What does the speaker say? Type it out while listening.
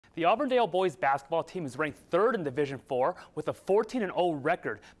The Auburndale boys basketball team is ranked third in Division IV with a 14-0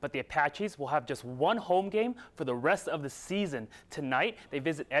 record, but the Apaches will have just one home game for the rest of the season. Tonight, they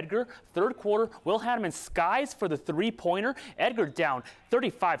visit Edgar. Third quarter, Will Hanneman skies for the three-pointer. Edgar down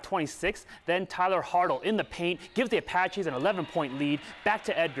 35-26. Then Tyler Hartle in the paint gives the Apaches an 11-point lead. Back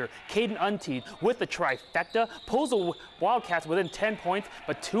to Edgar. Caden Unteed with the trifecta pulls the Wildcats within 10 points,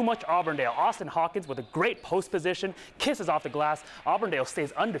 but too much Auburndale. Austin Hawkins with a great post position, kisses off the glass. Auburndale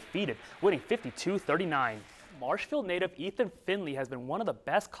stays undefeated, winning 52-39. Marshfield native Ethan Finley has been one of the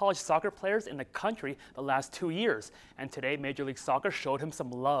best college soccer players in the country the last 2 years, and today Major League Soccer showed him some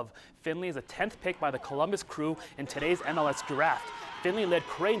love. Finley is a 10th pick by the Columbus Crew in today's MLS draft. Finley led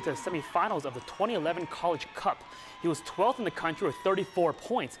Creighton to the semifinals of the 2011 College Cup. He was 12th in the country with 34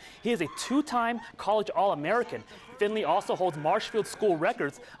 points. He is a two-time college All-American. Finley also holds Marshfield school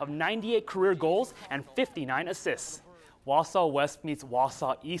records of 98 career goals and 59 assists. Wausau West meets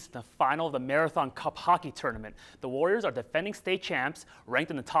Wausau East in the final of the Marathon Cup hockey tournament. The Warriors are defending state champs, ranked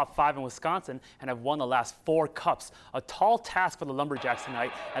in the top 5 in Wisconsin, and have won the last 4 cups. A tall task for the Lumberjacks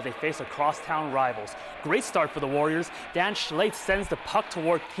tonight as they face a crosstown rivals. Great start for the Warriors. Dan Schlate sends the puck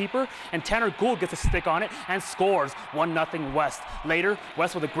toward keeper, and Tanner Gould gets a stick on it and scores 1-0 West. Later,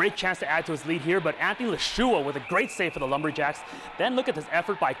 West with a great chance to add to his lead here, but Anthony Lashua with a great save for the Lumberjacks. Then look at this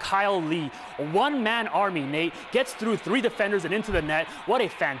effort by Kyle Lee. A one-man army, Nate, gets through 3 defenders and into the net. What a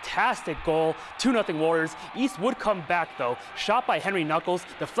fantastic goal. 2-0 Warriors. East would come back though. Shot by Henry Knuckles,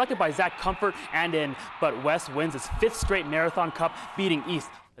 deflected by Zach Comfort and in, but West wins his 5th straight Marathon Cup, beating East.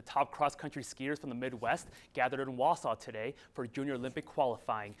 The top cross-country skiers from the Midwest gathered in Wausau today for Junior Olympic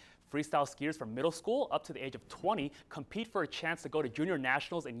qualifying. Freestyle skiers from middle school up to the age of 20 compete for a chance to go to Junior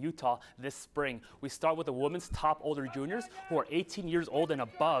Nationals in Utah this spring. We start with the women's top older juniors who are 18 years old and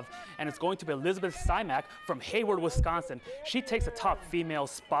above, and it's going to be Elizabeth Simak from Hayward, Wisconsin. She takes the top female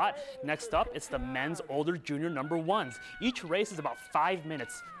spot. Next up, it's the men's older junior number 1s. Each race is about 5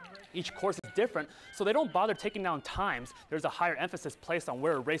 minutes. Each course is different, so they don't bother taking down times. There's a higher emphasis placed on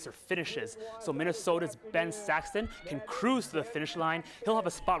where a racer finishes. So Minnesota's Ben Saxton can cruise to the finish line. He'll have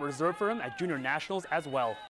a spot reserved for him at Junior Nationals as well.